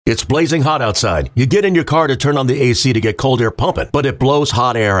It's blazing hot outside. You get in your car to turn on the AC to get cold air pumping, but it blows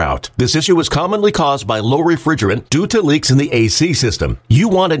hot air out. This issue is commonly caused by low refrigerant due to leaks in the AC system. You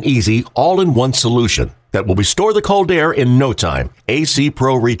want an easy, all-in-one solution that will restore the cold air in no time. AC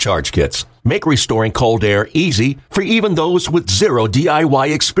Pro Recharge Kits make restoring cold air easy for even those with zero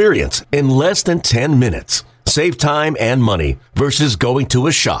DIY experience in less than 10 minutes. Save time and money versus going to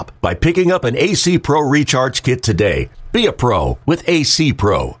a shop by picking up an AC Pro Recharge Kit today. Be a pro with AC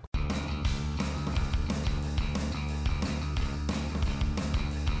Pro.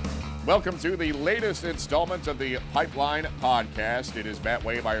 Welcome to the latest installment of the Pipeline Podcast. It is Matt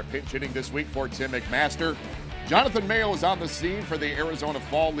Waymeyer pinch hitting this week for Tim McMaster. Jonathan Mayo is on the scene for the Arizona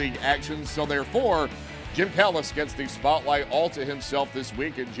Fall League action, so therefore, Jim Callis gets the spotlight all to himself this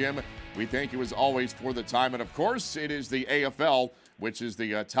week. And Jim, we thank you as always for the time. And of course, it is the AFL, which is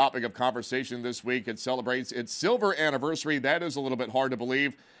the topic of conversation this week. It celebrates its silver anniversary. That is a little bit hard to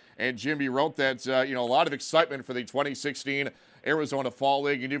believe. And Jim, you wrote that, a lot of excitement for the 2016 Arizona Fall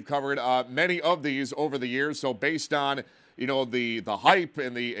League, and you've covered many of these over the years. So based on, the hype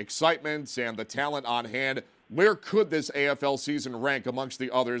and the excitement and the talent on hand, where could this AFL season rank amongst the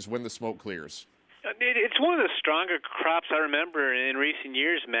others when the smoke clears? It's one of the stronger crops I remember in recent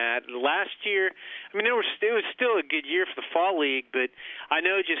years, Matt. Last year, it was still a good year for the Fall League, but I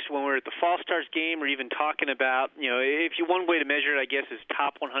know just when we're at the Fall Stars game or even talking about, one way to measure it, I guess, is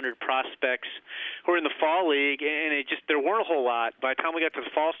top 100 prospects who are in the Fall League, and there weren't a whole lot. By the time we got to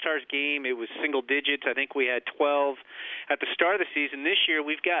the Fall Stars game, it was single digits. I think we had 12 at the start of the season. This year,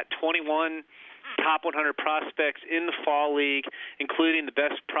 we've got 21 top 100 prospects in the Fall League, including the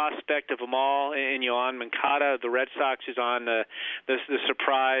best prospect of them all, in Yoan Moncada. The Red Sox is on the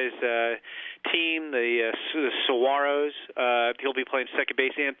surprise team, the Saguaros. He'll be playing second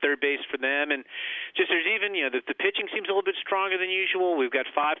base and third base for them. And just there's even, the pitching seems a little bit stronger than usual. We've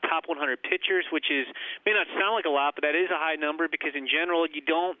got 5 top 100 pitchers, which may not sound like a lot, but that is a high number because in general you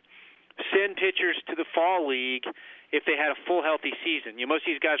don't send pitchers to the Fall League if they had a full healthy season. Most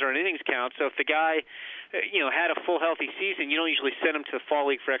of these guys are on innings count, so if the guy, had a full healthy season, you don't usually send him to the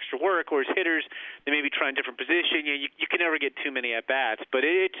Fall League for extra work. Whereas hitters, they maybe try a different position. You can never get too many at bats, but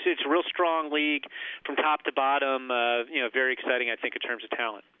it's a real strong league from top to bottom. Very exciting, I think, in terms of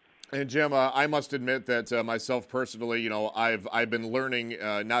talent. And Jim, I must admit that myself personally, I've been learning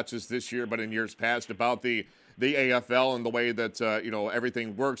not just this year but in years past about the AFL and the way that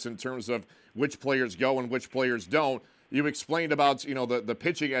everything works in terms of which players go and which players don't. You explained about the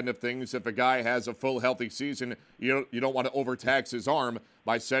pitching end of things. If a guy has a full healthy season, you don't want to overtax his arm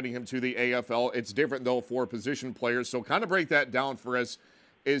by sending him to the AFL. It's different though for position players. So kind of break that down for us.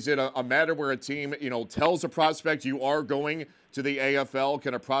 Is it a matter where a team tells a prospect you are going to the AFL?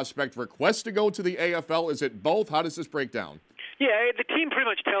 Can a prospect request to go to the AFL? Is it both? How does this break down? Yeah, the team pretty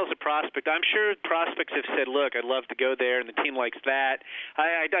much tells the prospect. I'm sure prospects have said, look, I'd love to go there, and the team likes that.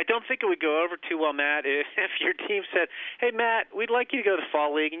 I don't think it would go over too well, Matt, if your team said, hey, Matt, we'd like you to go to the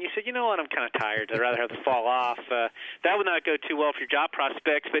Fall League, and you said, you know what, I'm kind of tired. I'd rather have the fall off. That would not go too well for your job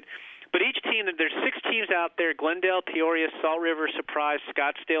prospects, But each team, there's 6 teams out there: Glendale, Peoria, Salt River, Surprise,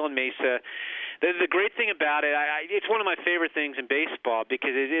 Scottsdale, and Mesa. The great thing about it, it's one of my favorite things in baseball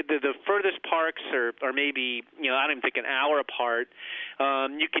because the furthest parks are maybe, I don't even think an hour apart.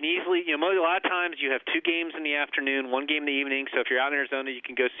 You can easily, a lot of times you have 2 games in the afternoon, 1 game in the evening. So if you're out in Arizona, you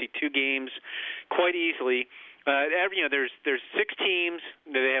can go see 2 games quite easily. There's 6 teams.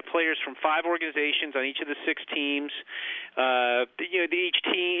 They have players from 5 organizations on each of the 6 teams.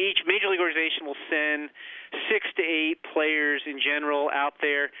 Each major league organization will send 6 to 8 players in general out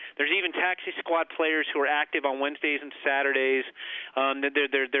there. There's even taxi squad players who are active on Wednesdays and Saturdays.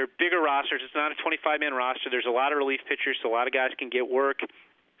 They're bigger rosters. It's not a 25-man roster. There's a lot of relief pitchers, so a lot of guys can get work.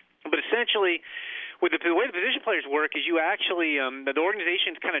 But essentially, with the way the position players work is you actually the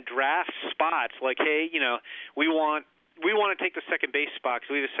organizations kind of draft spots like, hey, we want to take the second base spot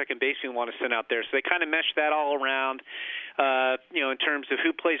because we have a second baseman we want to send out there. So they kind of mesh that all around, in terms of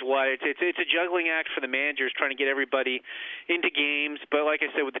who plays what. It's a juggling act for the managers trying to get everybody into games. But like I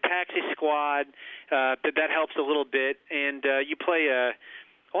said, with the taxi squad, that helps a little bit. And you play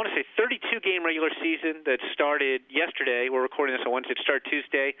I want to say 32-game regular season that started yesterday. We're recording this on Wednesday. It started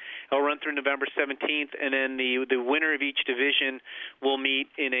Tuesday. It'll run through November 17th, and then the winner of each division will meet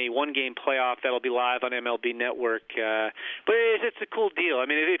in a 1-game playoff that'll be live on MLB Network. But it's a cool deal. I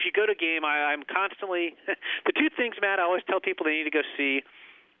mean, if you go to a game, I'm constantly – the 2 things, Matt, I always tell people they need to go see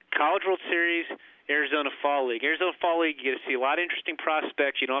College World Series, Arizona Fall League. Arizona Fall League, you get to see a lot of interesting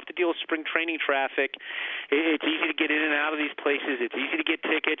prospects. You don't have to deal with spring training traffic. It's easy to get in and out of these places. It's easy to get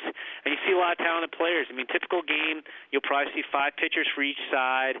tickets, and you see a lot of talented players. I mean, typical game, you'll probably see 5 pitchers for each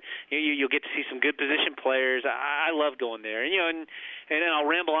side. You'll get to see some good position players. I love going there. And I'll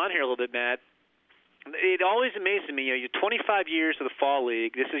ramble on here a little bit, Matt. It always amazes me, you're 25 years of the Fall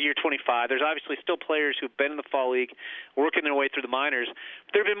League. This is year 25. There's obviously still players who've been in the Fall League working their way through the minors.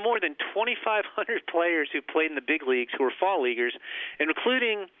 But there have been more than 2,500 players who've played in the big leagues who are Fall Leaguers, and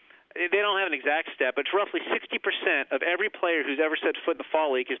including – they don't have an exact stat, but it's roughly 60% of every player who's ever set foot in the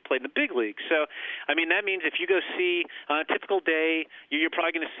Fall League has played in the big league. So, I mean, that means if you go see on a typical day, you're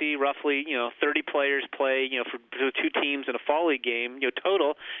probably going to see roughly, 30 players play, for 2 teams in a Fall League game,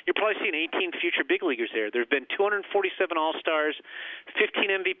 total. You're probably seeing 18 future big leaguers there. There have been 247 All-Stars, 15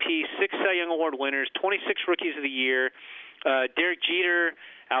 MVPs, 6 Cy Young Award winners, 26 Rookies of the Year. Derek Jeter,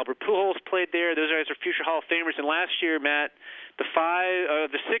 Albert Pujols played there. Those guys are future Hall of Famers. And last year, Matt, the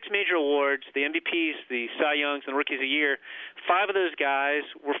 6 major awards, the MVPs, the Cy Youngs, and the Rookies of the Year, 5 of those guys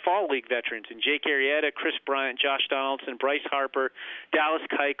were Fall League veterans. And Jake Arrieta, Chris Bryant, Josh Donaldson, Bryce Harper, Dallas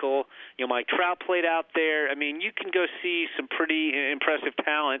Keuchel, Mike Trout played out there. I mean, you can go see some pretty impressive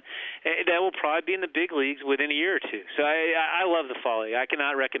talent that will probably be in the big leagues within a year or two. So I love the Fall League. I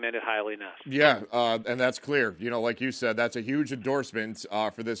cannot recommend it highly enough. Yeah, and that's clear. Like you said, that's a huge endorsement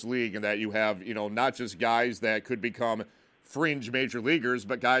for this league, and that you have, not just guys that could become fringe major leaguers,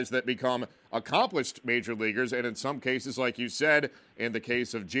 but guys that become accomplished major leaguers, and in some cases, like you said, in the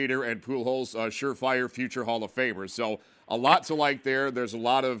case of Jeter and Pujols, surefire future Hall of Famers. So a lot to like there. There's a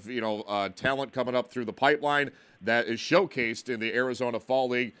lot of talent coming up through the pipeline that is showcased in the Arizona Fall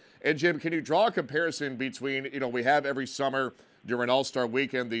League. And Jim, can you draw a comparison between we have every summer during All-Star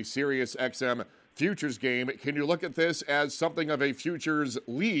Weekend the Sirius XM Futures game? Can you look at this as something of a futures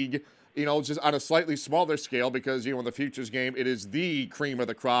league? Just on a slightly smaller scale, because, in the futures game, it is the cream of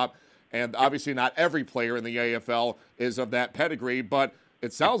the crop. And obviously not every player in the AFL is of that pedigree, but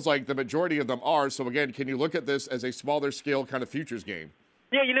it sounds like the majority of them are. So, again, can you look at this as a smaller scale kind of futures game?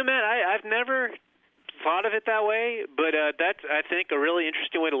 Yeah, Matt, I've never thought of it that way, but that's, I think, a really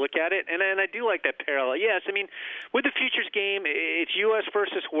interesting way to look at it, and I do like that parallel. Yes, I mean, with the futures game, it's U.S.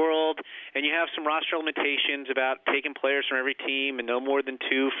 versus world, and you have some roster limitations about taking players from every team and no more than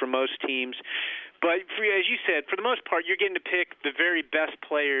 2 for most teams. But as you said, for the most part, you're getting to pick the very best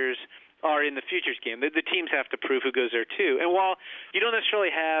players are in the futures game. The teams have to prove who goes there too. And while you don't necessarily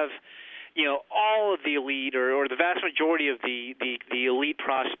have all of the elite or the vast majority of the elite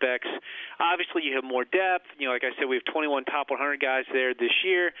prospects, obviously you have more depth. Like I said, we have 21 top 100 guys there this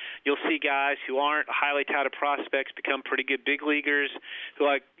year. You'll see guys who aren't highly touted prospects become pretty good big leaguers who,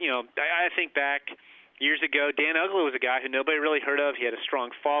 I think back years ago, Dan Uggla was a guy who nobody really heard of. He had a strong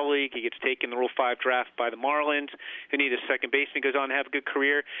Fall League. He gets taken in the Rule 5 draft by the Marlins, who need a second baseman, goes on to have a good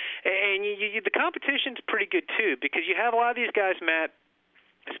career. And the competition's pretty good too, because you have a lot of these guys, Matt,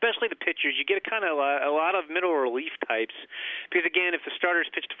 especially the pitchers. You get a lot of middle relief types because, again, if the starters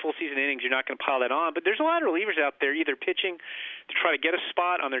pitch to full season innings, you're not going to pile that on. But there's a lot of relievers out there either pitching to try to get a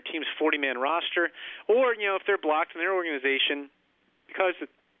spot on their team's 40-man roster, or if they're blocked in their organization because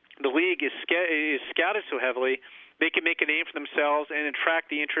the league is scouted so heavily, they can make a name for themselves and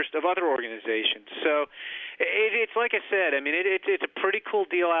attract the interest of other organizations. So it's like I said, I mean, it's a pretty cool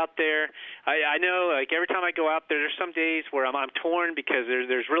deal out there. I know, like, every time I go out there, there's some days where I'm torn because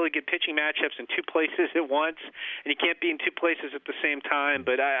there's really good pitching matchups in 2 places at once, and you can't be in 2 places at the same time.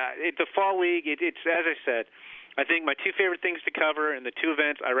 But the Fall League, it's as I said, I think my 2 favorite things to cover and the 2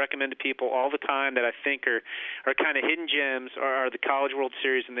 events I recommend to people all the time that I think are kind of hidden gems are the College World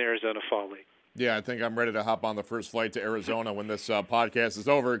Series and the Arizona Fall League. Yeah, I think I'm ready to hop on the first flight to Arizona when this podcast is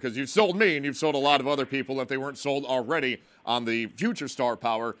over, because you've sold me and you've sold a lot of other people if they weren't sold already on the future star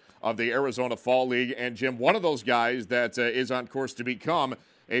power of the Arizona Fall League. And, Jim, one of those guys that is on course to become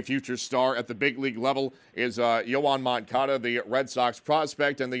a future star at the big league level is Yoan Moncada, the Red Sox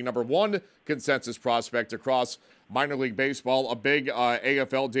prospect and the number 1 consensus prospect across minor league baseball. A big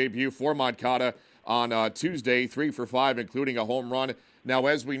AFL debut for Moncada on Tuesday, 3 for 5, including a home run. Now,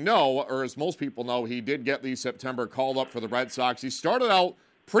 as we know, or as most people know, he did get the September call-up for the Red Sox. He started out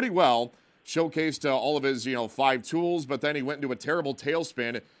pretty well, showcased all of his, 5 tools, but then he went into a terrible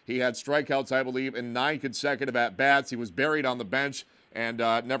tailspin. He had strikeouts, I believe, in 9 consecutive at-bats. He was buried on the bench and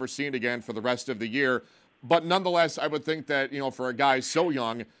never seen again for the rest of the year. But nonetheless, I would think that, for a guy so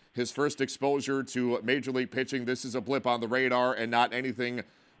young, his first exposure to Major League pitching, this is a blip on the radar and not anything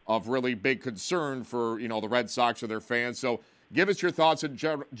of really big concern for, the Red Sox or their fans. So give us your thoughts in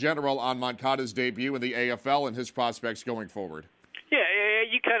general on Moncada's debut in the AFL and his prospects going forward. Yeah,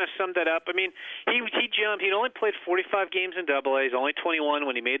 you kind of summed that up. I mean, he jumped. He'd only played 45 games in AA. He's only 21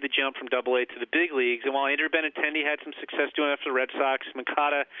 when he made the jump from AA to the big leagues. And while Andrew Benintendi had some success doing it for the Red Sox,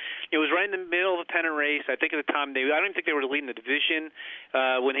 Moncada, it was right in the middle of the pennant race. I think at the time I don't even think they were leading the division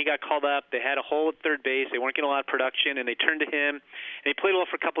when he got called up. They had a hole at third base. They weren't getting a lot of production, and they turned to him. And he played well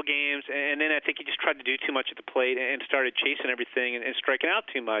for a couple games, and then I think he just tried to do too much at the plate and started chasing everything and striking out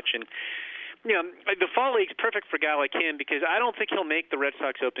too much. And the fall league's perfect for a guy like him because I don't think he'll make the Red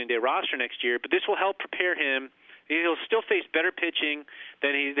Sox opening day roster next year, but this will help prepare him. He'll still face better pitching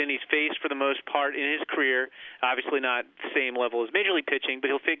than he's faced for the most part in his career. Obviously not the same level as Major League pitching, but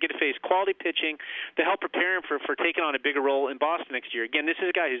he'll get to face quality pitching to help prepare him for taking on a bigger role in Boston next year. Again, this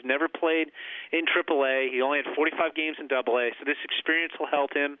is a guy who's never played in AAA. He only had 45 games in AA, so this experience will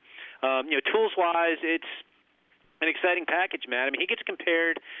help him. Tools-wise, it's an exciting package, Matt. I mean, he gets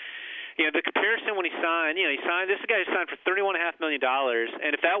compared. The comparison when he signed, this is a guy who signed for $31.5 million,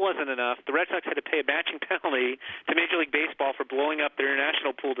 and if that wasn't enough, the Red Sox had to pay a matching penalty to Major League Baseball for blowing up their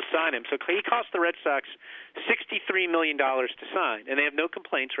international pool to sign him. So he cost the Red Sox $63 million to sign, and they have no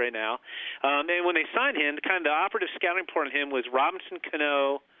complaints right now. And when they signed him, the operative scouting report on him was Robinson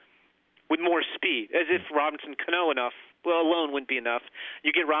Cano with more speed, as if Robinson Cano alone wouldn't be enough.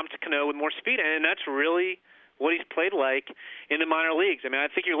 You get Robinson Cano with more speed, and that's really what he's played like in the minor leagues. I mean, I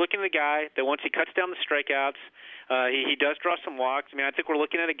think you're looking at a guy that once he cuts down the strikeouts, he does draw some walks. I mean, I think we're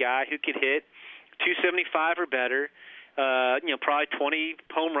looking at a guy who could hit 275 or better, probably 20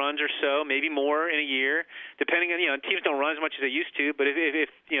 home runs or so, maybe more in a year, depending on, teams don't run as much as they used to, but if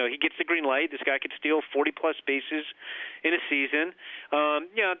he gets the green light, this guy could steal 40-plus bases in a season.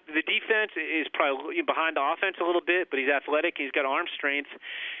 The defense is probably behind the offense a little bit, but he's athletic, he's got arm strength.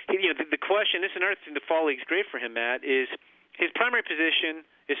 The question, this is another thing the fall league's great for him, Matt, is his primary position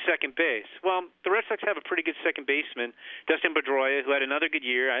is second base. Well, the Red Sox have a pretty good second baseman, Dustin Pedroia, who had another good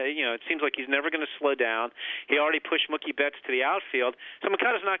year. It seems like he's never going to slow down. He already pushed Mookie Betts to the outfield. So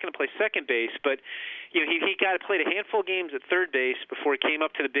Moncada's not going to play second base, but he got to play a handful of games at third base before he came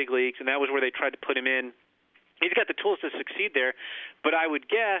up to the big leagues, and that was where they tried to put him in. He's got the tools to succeed there, but I would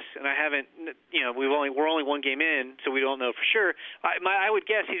guess, and I haven't, we're only one game in, so we don't know for sure. I would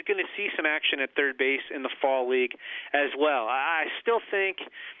guess he's going to see some action at third base in the fall league as well. I still think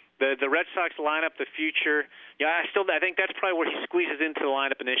the Red Sox lineup, the future, I think that's probably where he squeezes into the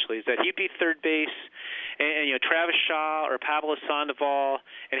lineup initially, is that he'd be third base, and Travis Shaw or Pablo Sandoval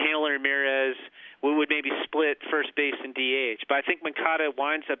and Hanley Ramirez would maybe split first base and DH. But I think Moncada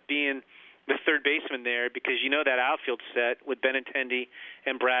winds up being the third baseman there because that outfield set with Benintendi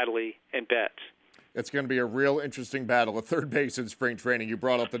and Bradley and Betts. It's going to be a real interesting battle at third base in spring training. You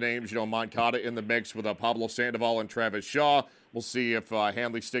brought up the names, Moncada in the mix with Pablo Sandoval and Travis Shaw. We'll see if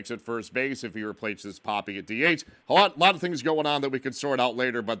Hanley sticks at first base, if he replaces Poppy at DH. A lot of things going on that we could sort out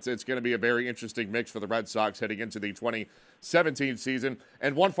later, but it's going to be a very interesting mix for the Red Sox heading into the 2017 season.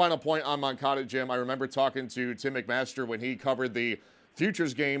 And one final point on Moncada, Jim. I remember talking to Tim McMaster when he covered the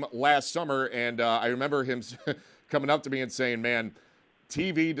Futures game last summer, and I remember him coming up to me and saying, man,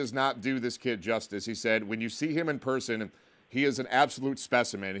 TV does not do this kid justice. He said, when you see him in person, he is an absolute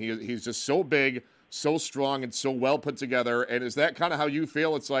specimen. He's just so big, so strong, and so well put together. And is that kind of how you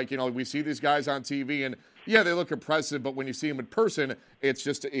feel? It's like, we see these guys on TV, and yeah, they look impressive, but when you see him in person,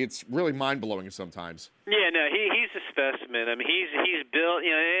 it's really mind-blowing sometimes. Yeah, no, he's a specimen. I mean, he's built.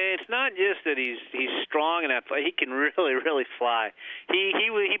 It's not just that he's strong and athletic. He can really, really fly.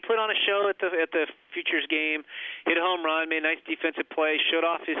 He put on a show at the Futures game, hit a home run, made a nice defensive play, showed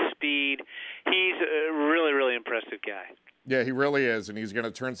off his speed. He's a really, really impressive guy. Yeah, he really is, and he's going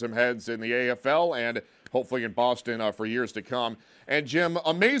to turn some heads in the AFL and hopefully in Boston for years to come. And, Jim,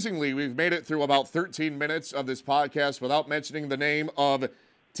 amazingly, we've made it through about 13 minutes of this podcast without mentioning the name of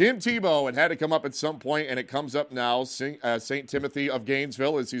Tim Tebow. It had to come up at some point, and it comes up now. St. Timothy of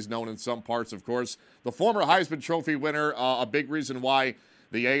Gainesville, as he's known in some parts, of course. The former Heisman Trophy winner, a big reason why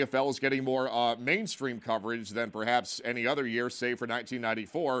the AFL is getting more mainstream coverage than perhaps any other year, save for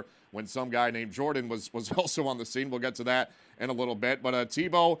 1994, when some guy named Jordan was also on the scene. We'll get to that in a little bit. But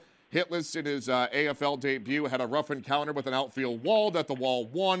Tebow, hitless in his AFL debut, had a rough encounter with an outfield wall that the wall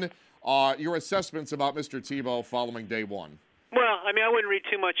won. Your assessments about Mr. Tebow following day one? Well, I mean, I wouldn't read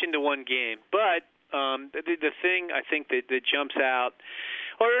too much into one game, but the thing I think that jumps out,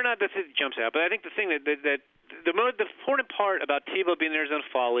 or not the thing that jumps out, but I think the thing that the important part about Tebow being in the Arizona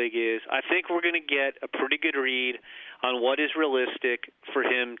Fall League is I think we're going to get a pretty good read on what is realistic for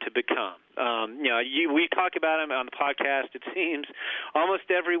him to become. We talk about him on the podcast, it seems, almost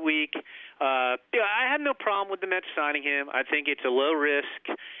every week. I had no problem with the Mets signing him. I think it's a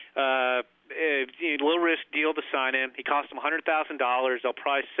low-risk low risk deal to sign him. He cost them $100,000. They'll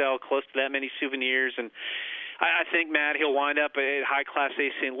probably sell close to that many souvenirs, and I think, Matt, he'll wind up at High Class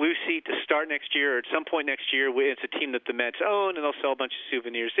A St. Lucie to start next year, or at some point next year. It's a team that the Mets own, and they'll sell a bunch of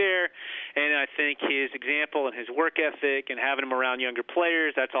souvenirs there. And I think his example and his work ethic and having him around younger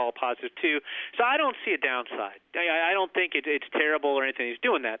players, that's all positive too. So I don't see a downside. I don't think it's terrible or anything. He's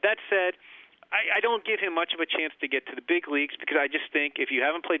doing that. That said, I don't give him much of a chance to get to the big leagues, because I just think if you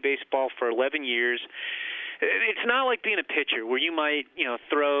haven't played baseball for 11 years, it's not like being a pitcher where you might,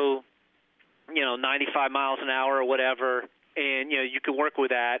 throw 95 miles an hour or whatever, and you can work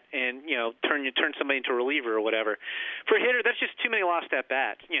with that and turn somebody into a reliever or whatever. For a hitter, that's just too many lost at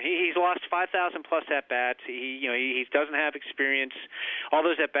bats. He's lost 5,000 plus at bats. He doesn't have experience. All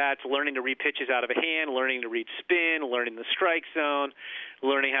those at bats, learning to read pitches out of a hand, learning to read spin, learning the strike zone,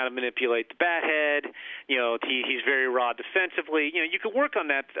 learning how to manipulate the bat head. He's very raw defensively. You can work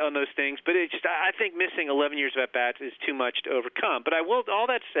on those things, but I think missing 11 years of at bats is too much to overcome. But all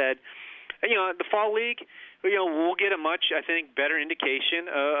that said, the fall league, we'll get a much, I think, better indication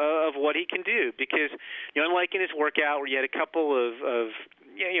of what he can do, because, unlike in his workout where you had a couple of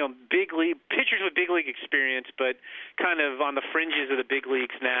big league pitchers with big league experience, but kind of on the fringes of the big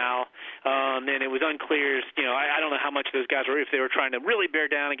leagues now, and it was unclear. I don't know how much those guys were, if they were trying to really bear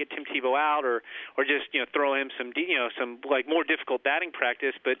down and get Tim Tebow out, or just throw him some like more difficult batting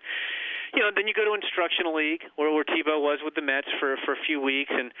practice, but. Then you go to Instructional League, where Tebow was with the Mets for a few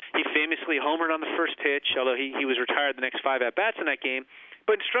weeks, and he famously homered on the first pitch, although he was retired the next 5 at-bats in that game.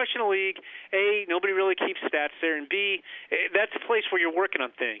 But Instructional League, A, nobody really keeps stats there, and B, that's a place where you're working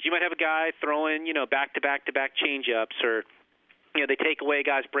on things. You might have a guy throwing, back-to-back-to-back change-ups, or they take away a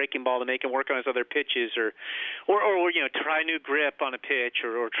guy's breaking ball to make him work on his other pitches, or try new grip on a pitch,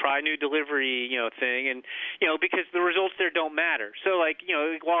 or try new delivery, thing, and because the results there don't matter. So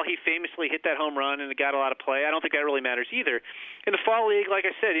while he famously hit that home run and it got a lot of play, I don't think that really matters either. In the fall league, like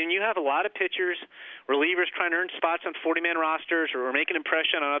I said, and you have a lot of pitchers, relievers trying to earn spots on 40-man rosters or make an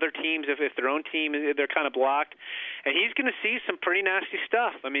impression on other teams if their own team they're kind of blocked, and he's going to see some pretty nasty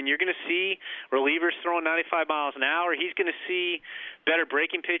stuff. I mean, you're going to see relievers throwing 95 miles an hour. He's going to see better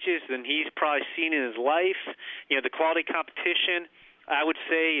breaking pitches than he's probably seen in his life. The quality competition, I would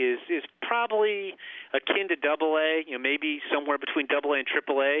say, is probably akin to Double-A, maybe somewhere between Double-A and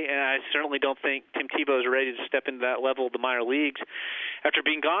Triple-A, and I certainly don't think Tim Tebow is ready to step into that level of the minor leagues after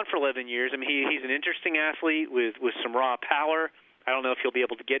being gone for 11 years. I mean, he's an interesting athlete with some raw power. I don't know if he'll be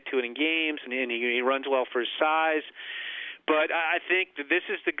able to get to it in games, and he runs well for his size. But I think that this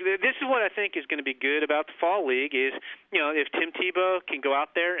is what I think is going to be good about the fall league is, if Tim Tebow can go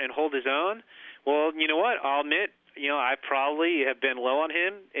out there and hold his own, well, you know what? I'll admit, I probably have been low on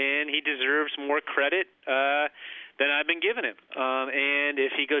him, and he deserves more credit than I've been giving him. And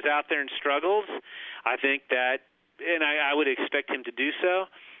if he goes out there and struggles, I think that, and I would expect him to do so,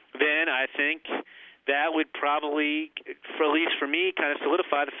 then I think that would probably, at least for me, kind of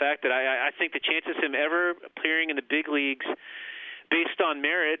solidify the fact that I think the chances of him ever appearing in the big leagues based on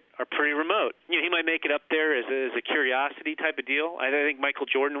merit are pretty remote. He might make it up there as a curiosity type of deal. I think Michael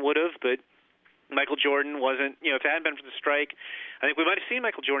Jordan would have, but Michael Jordan wasn't, if it hadn't been for the strike, I think we might have seen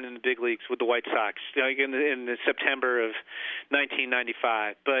Michael Jordan in the big leagues with the White Sox in the September of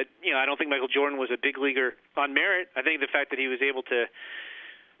 1995. But, I don't think Michael Jordan was a big leaguer on merit. I think the fact that he was able to,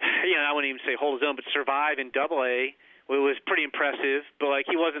 I wouldn't even say hold his own, but survive in Double-A was pretty impressive. But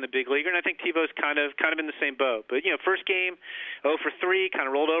he wasn't a big leaguer, and I think Tebow's kind of in the same boat. But first game, 0 for 3, kind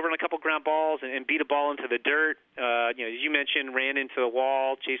of rolled over on a couple ground balls and beat a ball into the dirt. As you mentioned, ran into the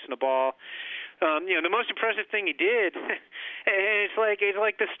wall, chasing the ball. The most impressive thing he did, and it's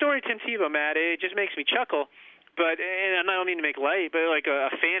like the story Tim Tebow, Matt. It just makes me chuckle. But, and I don't mean to make light, but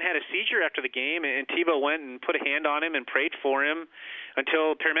a fan had a seizure after the game, and Tebow went and put a hand on him and prayed for him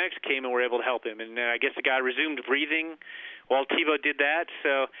until paramedics came and were able to help him. And I guess the guy resumed breathing while Tebow did that.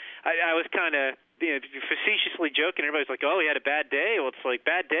 So I was kind of facetiously joking. Everybody's like, oh, he had a bad day. Well, it's like,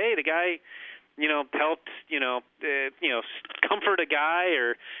 bad day? The guy, helped, comfort a guy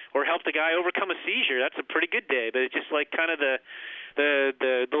or helped a guy overcome a seizure. That's a pretty good day. But it's just kind of the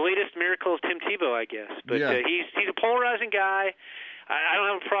latest miracle of Tim Tebow, I guess. But yeah. He's a polarizing guy. I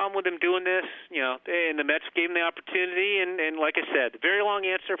don't have a problem with him doing this, and the Mets gave him the opportunity, and like I said, very long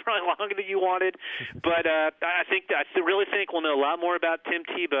answer, probably longer than you wanted, but I really think we'll know a lot more about Tim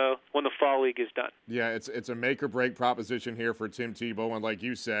Tebow when the fall league is done. Yeah, it's a make or break proposition here for Tim Tebow, and like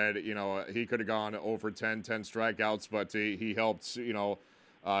you said, he could have gone over 10 strikeouts, but he helped,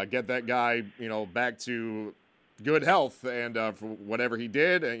 get that guy, back to good health, and for whatever he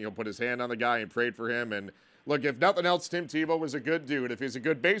did, and put his hand on the guy and prayed for him. And look, if nothing else, Tim Tebow was a good dude. If he's a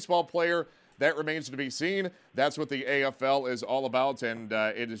good baseball player, that remains to be seen. That's what the AFL is all about, and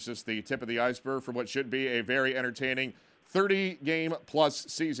it is just the tip of the iceberg for what should be a very entertaining 30-game-plus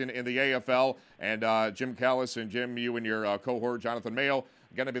season in the AFL. And Jim Callis and Jim, you and your cohort, Jonathan Mayo,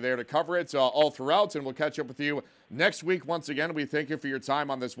 going to be there to cover it all throughout, and we'll catch up with you next week. Once again, we thank you for your time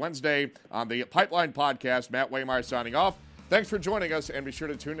on this Wednesday on the Pipeline Podcast. Matt Waymire signing off. Thanks for joining us, and be sure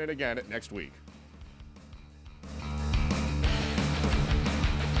to tune in again next week.